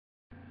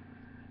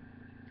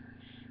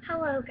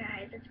Hello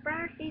guys, it's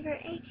Breyer Fever,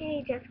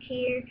 aka Jessica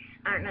here.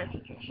 I don't know if you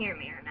can hear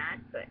me or not,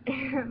 but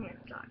I'm gonna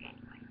talk anyway.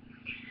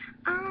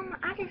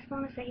 I just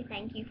want to say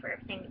thank you for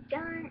everything you've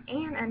done,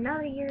 and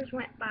another year's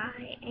went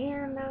by,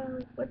 and I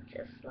would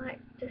just like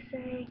to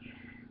say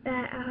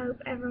that I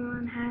hope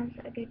everyone has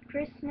a good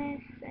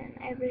Christmas and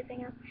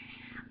everything else.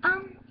 I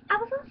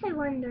was also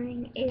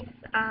wondering if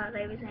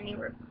there was any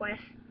requests,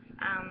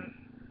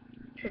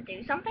 to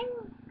do something.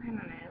 I don't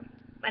know,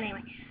 but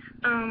anyway,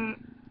 um,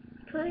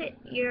 put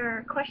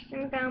your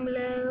questions down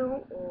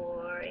below,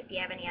 or if you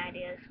have any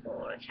ideas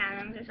for a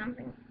challenge or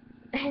something.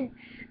 I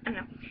don't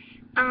know.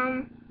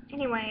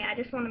 Anyway, I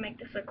just want to make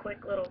this a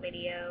quick little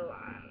video.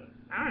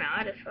 I don't know,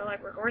 I just feel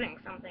like recording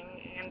something,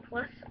 and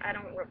plus, I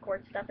don't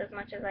record stuff as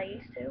much as I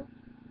used to.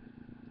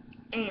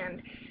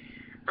 And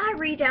I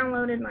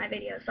re-downloaded my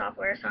video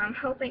software, so I'm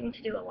hoping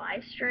to do a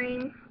live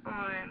stream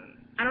on,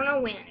 I don't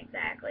know when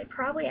exactly,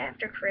 probably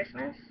after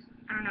Christmas.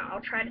 I don't know, I'll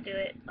try to do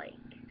it, like,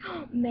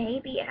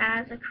 maybe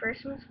as a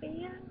Christmas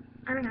video?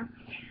 I don't know.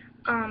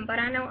 But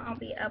I know I'll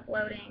be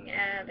uploading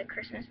the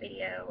Christmas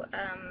video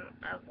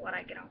of what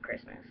I get on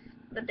Christmas.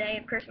 The day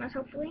of Christmas,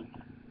 hopefully.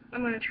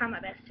 I'm going to try my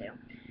best to.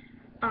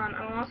 I'm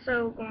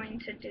also going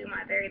to do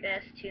my very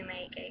best to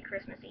make a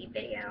Christmas Eve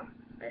video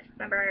with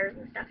my brothers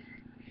and stuff.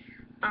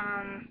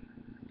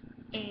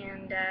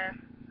 And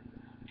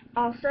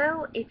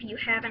also, if you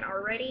haven't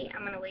already,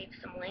 I'm going to leave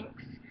some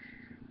links.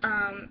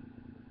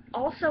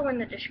 Also in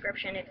the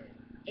description,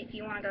 if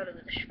you want to go to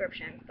the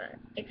description, but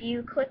if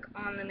you click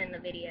on them in the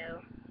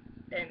video,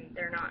 then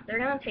they're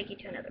going to take you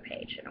to another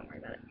page, so don't worry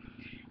about it.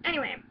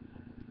 Anyway,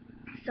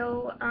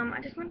 so I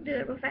just want to do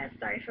it real fast.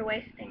 Sorry for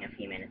wasting a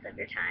few minutes of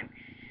your time,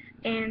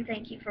 and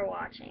thank you for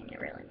watching. It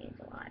really means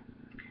a lot.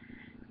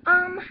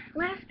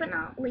 Last but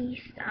not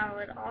least, I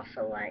would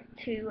also like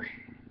to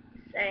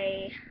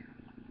say,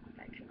 if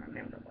I can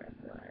remember what it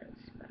was,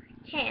 but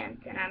I can't,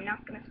 and I'm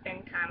not going to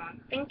spend time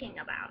on thinking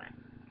about it.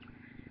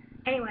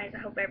 Anyways, I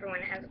hope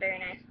everyone has a very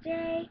nice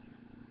day,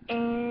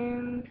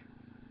 and,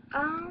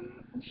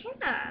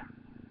 yeah.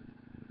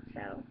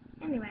 So,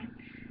 anyway,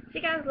 see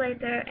you guys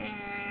later,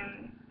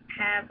 and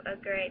have a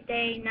great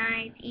day,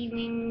 night,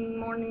 evening,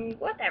 morning,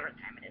 whatever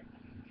time it is.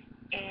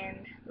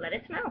 And let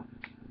it snow.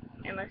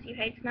 Unless you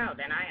hate snow,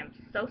 then I am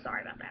so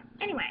sorry about that.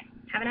 Anyway,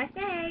 have a nice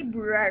day,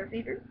 Breyer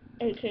Fever,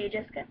 aka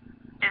Jessica.